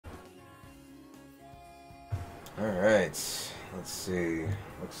Alright, let's see.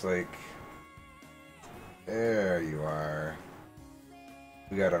 Looks like... There you are.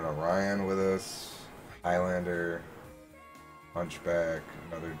 We got an Orion with us, Highlander, Hunchback,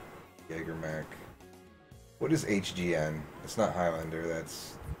 another Jaegermech. What is HGN? It's not Highlander,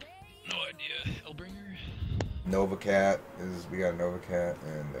 that's... No idea. Hellbringer? Novacat we got a Novacat,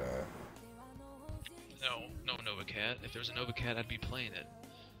 and No Nova Cat. If there was a Nova Cat, I'd be playing it.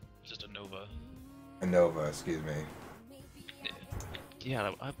 It's just a Nova. a Nova, excuse me.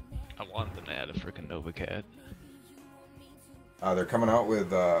 Yeah, I wanted them to add a frickin' Nova Cat. They're coming out with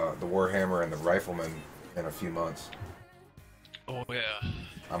the Warhammer and the Rifleman in a few months. Oh yeah.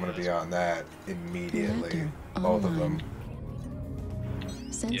 I'm gonna be on that immediately. Reactor Both of them.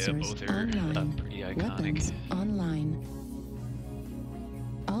 Sensors Yeah, both are online. pretty iconic. Weapons online.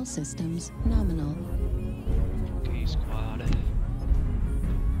 All systems nominal. Okay, squad.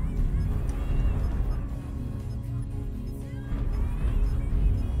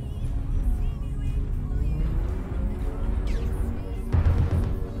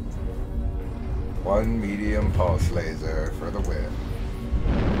 One medium pulse laser for the win.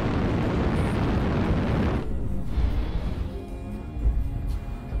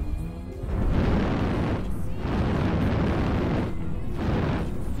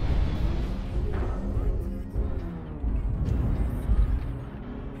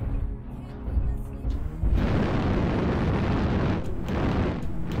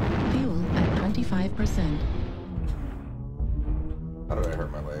 Fuel at 25%. How did I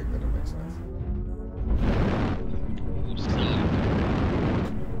hurt my leg? That didn't make sense.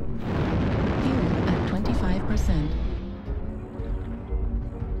 Fuel at 25%.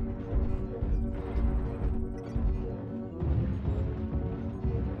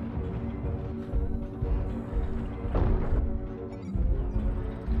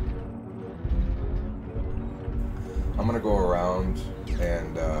 I'm gonna go around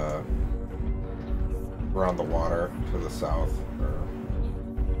and around the water to the south, or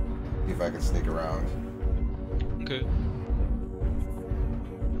see if I can sneak around. Okay.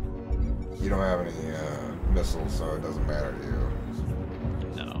 You don't have any missiles, so it doesn't matter to you.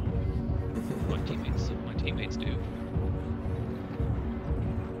 No. My teammates do.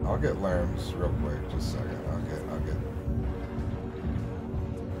 I'll get Lerms real quick, just a second. I'll get.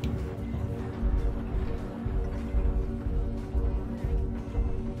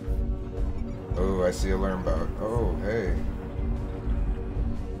 Oh, I see a Lerm boat. Oh, hey.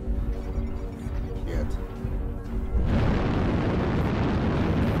 Shit.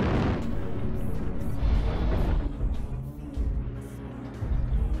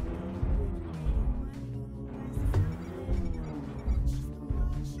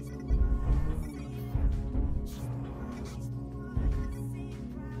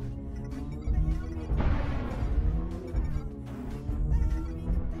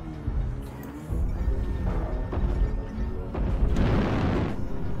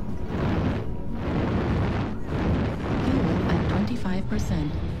 Fuel at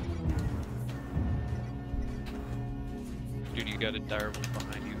 25%. Dude, you got a dire wolf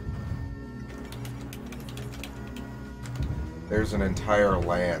behind you. There's an entire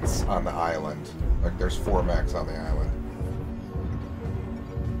lance on the island. Like, there's 4 mechs on the island.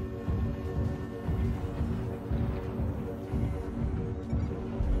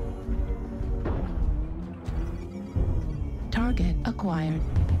 Target acquired.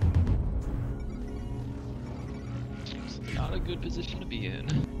 It's not a good position to be in.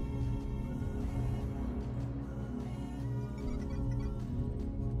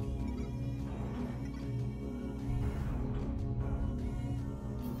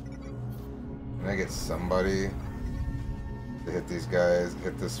 Can I get somebody to hit these guys,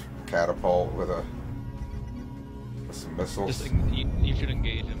 hit this catapult with some missiles? Just like, you should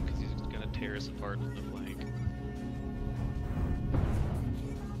engage him because he's gonna tear us apart from the flank.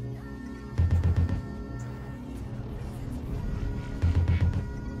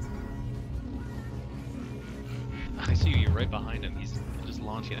 I see you. You're right behind him. He's just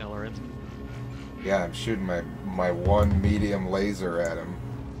launching LRMs. Yeah, I'm shooting my one medium laser at him.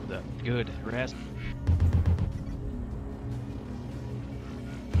 Good. Harass.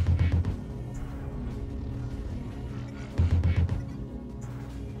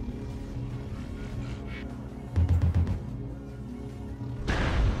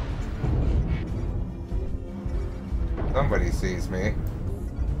 Somebody sees me.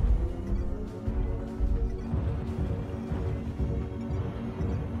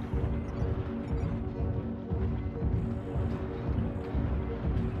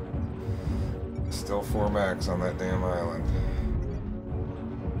 Still 4 mechs on that damn island.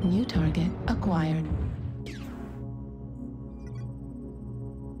 New target acquired.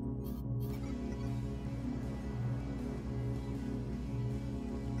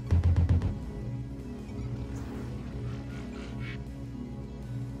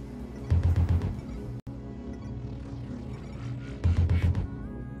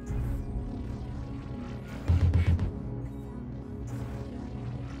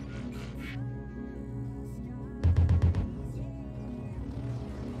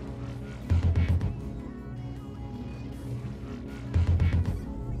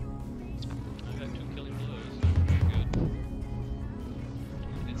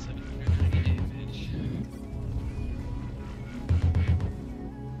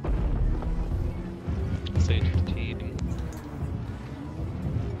 say to the team.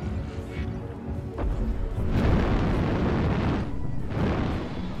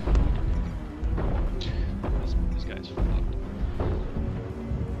 This guy's fucked.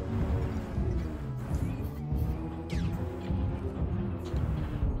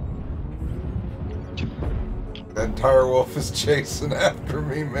 That direwolf is chasing after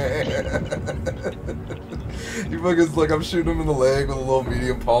me, man. He fucking like I'm shooting him in the leg with a little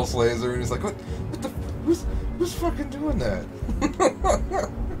medium pulse laser, and he's like, "What the? Who's fucking doing that?"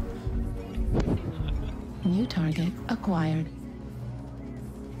 New target acquired.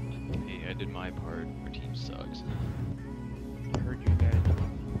 Hey, I did my part. Our team sucks. I heard you guys.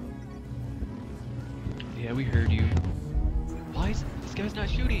 Yeah, we heard you. Why is this guy's not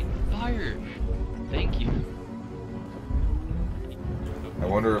shooting? Fire! Thank you. I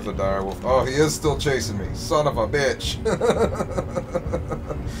wonder if the direwolf. Oh, he is still chasing me. Son of a bitch!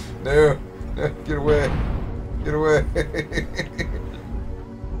 No, get away! Get away!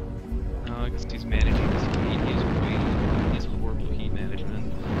 No, I guess he's managing this heat. He has horrible heat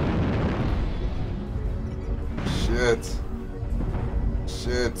management. Shit!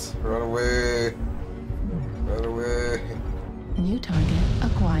 Run away! Run away! New target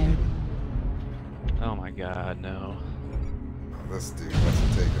acquired. Oh my god, no. This dude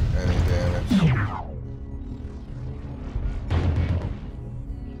hasn't taken any damage.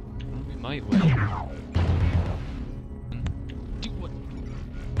 We might win. Dude, what?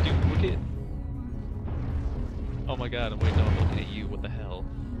 Dude, look at. Oh my god, wait, no, I'm looking at you. What the hell?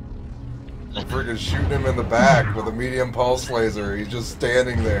 I'm freaking shooting him in the back with a medium pulse laser. He's just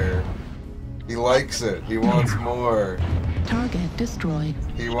standing there. He likes it. He wants more. Target destroyed.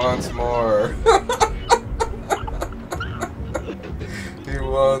 He wants more. He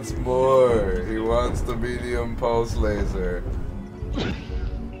wants more. He wants the medium pulse laser.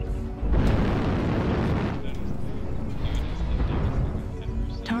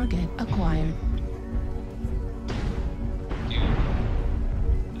 Target acquired.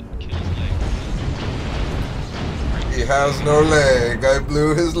 He has no leg. I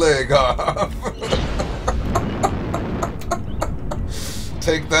blew his leg off.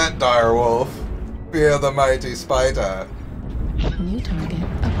 Take that, direwolf. Fear the mighty spider. New target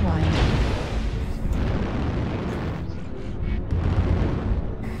acquired.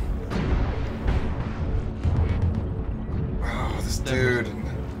 Oh, this dude.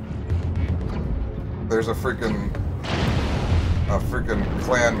 There's a freaking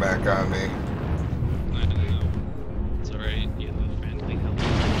clan mech on me. I don't know. It's alright, you have a friendly help.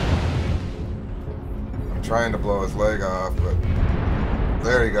 I'm trying to blow his leg off, but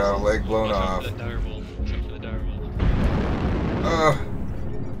there you go, leg blown off. Watch out for the direwolf. Watch out for the direwolf.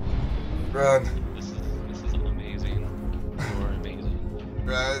 Run. This is amazing. You are amazing.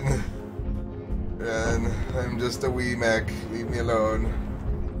 Run. Run. I'm just a wee mech. Leave me alone.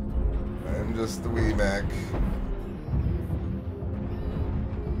 I'm just a wee mech.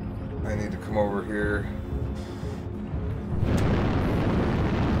 I need to come over here.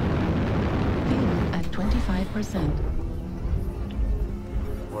 Fuel at 25%.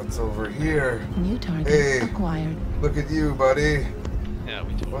 What's over here? New target Hey. acquired. Look at you, buddy. Yeah,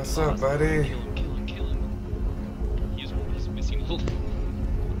 we totally What's up, lost. buddy? Kill him. He's missing a little.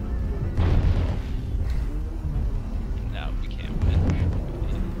 No, we can't win.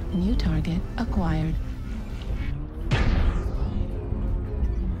 New target acquired.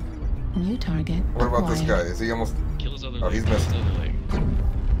 New target What about this guy? acquired. Is he almost... Kill his other Oh, leg. he's kill his missing. other leg.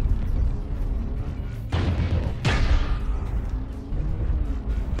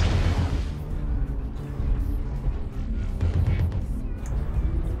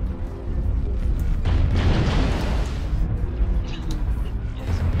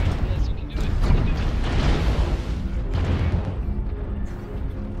 Yes, you can do it.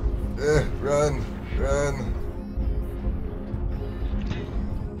 Run.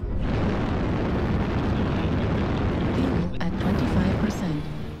 Fuel at 25%.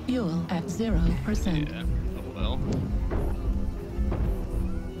 Fuel at 0%. Yeah. Oh well.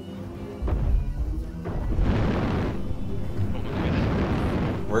 Oh my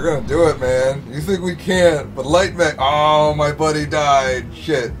god. We're gonna do it, man. You think we can't, but light mech... Oh, my buddy died.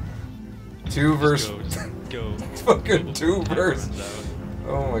 Shit. Two versus... Just go. Fucking Go two before the versus... timer runs out.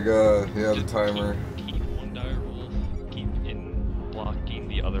 Oh my god. Yeah, the Just timer. Keep one direwolf. Keep in blocking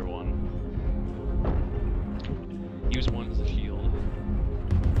the other one. Use one as a shield.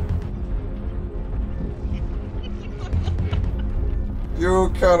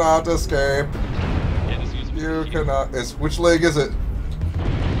 You cannot escape. Yeah, just use him as a You shield. cannot... Which leg is it?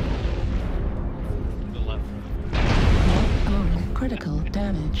 The left. Oh, critical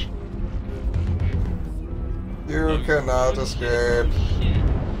damage. You cannot escape.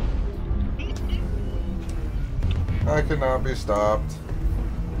 I cannot be stopped.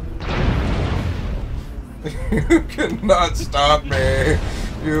 You cannot stop me.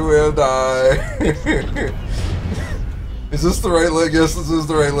 You will die. Is this the right leg? Yes, this is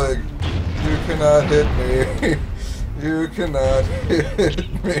the right leg. You cannot hit me. You cannot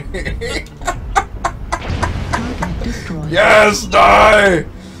hit me. Yes, die!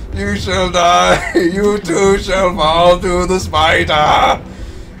 You shall die. You too shall fall to the spider.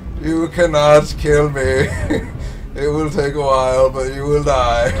 You cannot kill me. It will take a while, but you will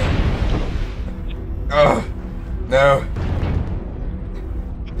die. Oh, no.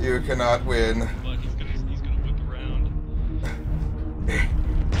 You cannot win. He's gonna whip around.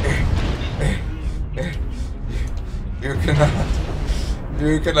 You cannot.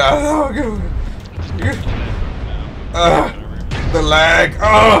 You cannot. Oh, the lag.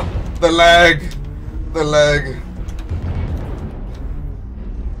 Oh, the lag. The lag.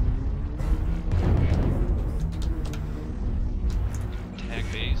 Tag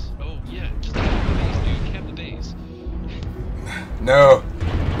base. Oh yeah, just cap the base, dude. Cap the base. No,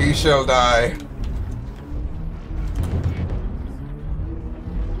 he shall die.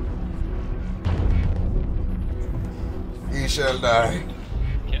 He shall die.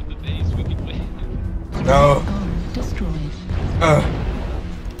 Cap the base. We can win. No. Destroyed.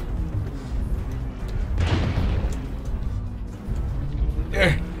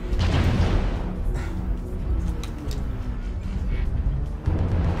 Yeah.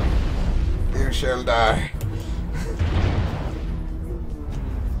 You shall die.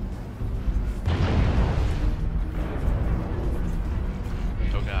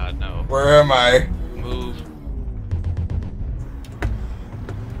 Oh god, no. Where am I? Move.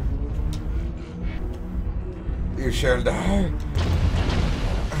 You shall die.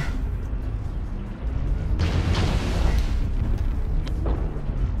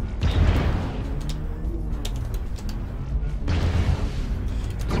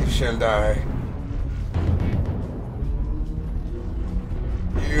 You shall die.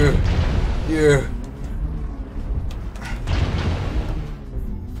 You.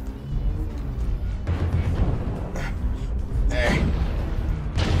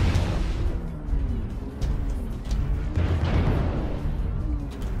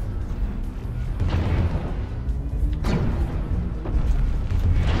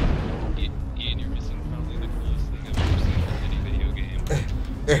 Ian, you're missing probably the coolest thing I've ever seen in any video game.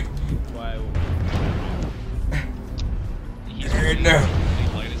 Wow. He's No. the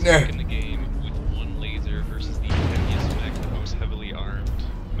lightest No. mech in the game with one laser versus the heaviest mech, the most heavily armed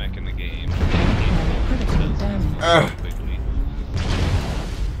mech in the game. Critical damage. Quickly.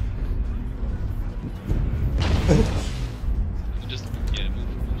 Just, yeah,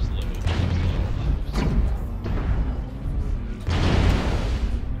 move slow. Move slow.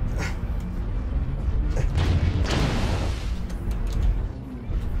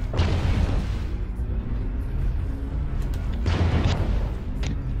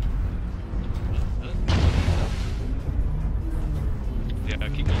 Yeah,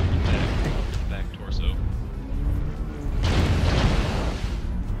 keep going with that back torso.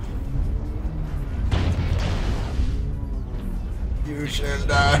 You shall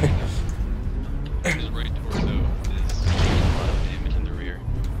die. His right torso is a lot of damage in the rear.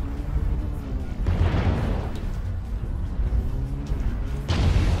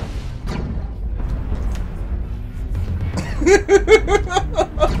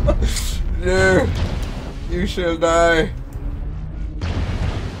 No. You shall die.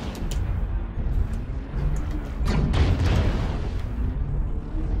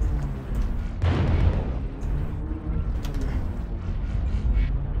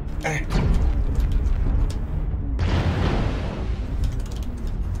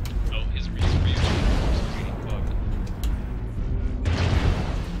 Oh, his rear torso is getting bugged.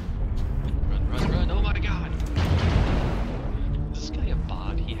 Run, oh my god! Is this guy a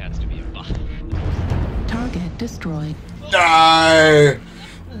bot? He has to be a bot. Target destroyed. Die!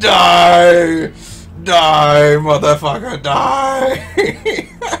 Die! Die, motherfucker, die!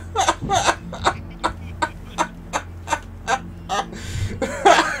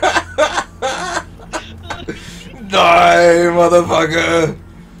 Die, motherfucker!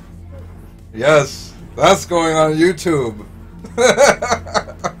 Yes, that's going on YouTube.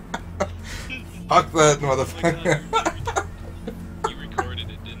 Fuck that, motherfucker. You recorded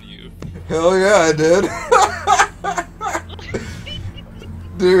it, didn't you? Hell yeah, I did.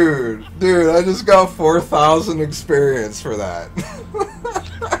 Dude, I just got 4,000 experience for that.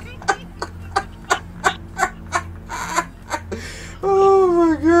 Oh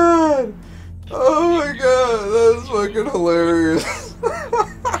my god. Oh my god, that freaking hilarious. How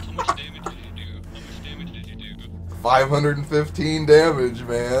much damage did you do? How much damage did you do? 515 damage,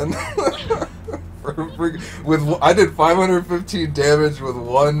 man. I did 515 damage with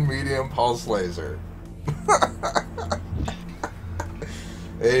one medium pulse laser.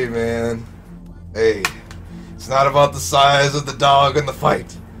 Hey, man. Hey, it's not about the size of the dog in the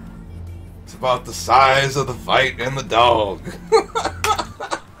fight. It's about the size of the fight and the dog. You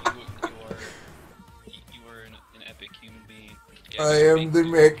are an epic human being. I am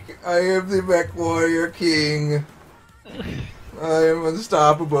the mech warrior king. I am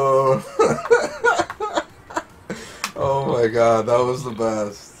unstoppable. Oh my god, that was the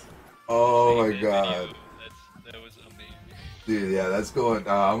best. Oh my god. That was amazing. Dude, yeah, that's going.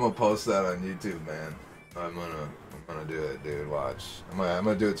 I'm gonna post that on YouTube, man. I'm gonna do it, dude. Watch. I'm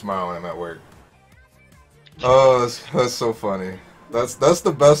gonna do it tomorrow when I'm at work. Oh, that's so funny. That's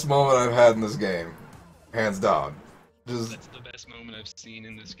the best moment I've had in this game, hands down. That's the best moment I've seen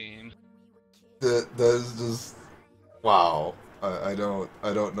in this game. That is just wow. I don't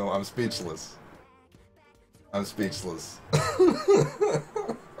know. I'm speechless. I'm speechless.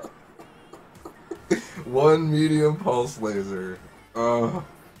 One medium pulse laser.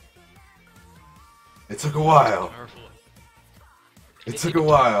 It took a while. Powerful. It took a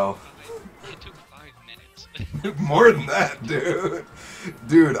while. It took 5 minutes. More than that, dude.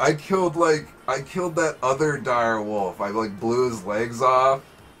 Dude, I killed that other dire wolf. I like blew his legs off,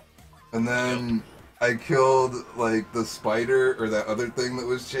 and then I killed like the spider or that other thing that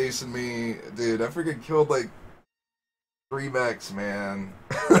was chasing me. Dude, I freaking killed like 3 mechs, man.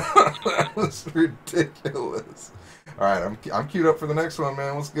 That was ridiculous. All right, I'm queued up for the next one,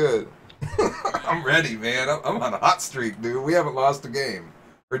 man. What's good? I'm ready, man. I'm on a hot streak, dude. We haven't lost a game.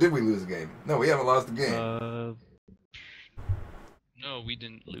 Or did we lose a game? No, we haven't lost a game. No, we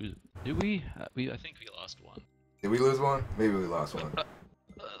didn't lose. Did we? I think we lost one. Did we lose one? Maybe we lost one. I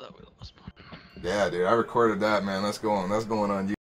thought we lost one. Yeah, dude. I recorded that, man. That's going on YouTube.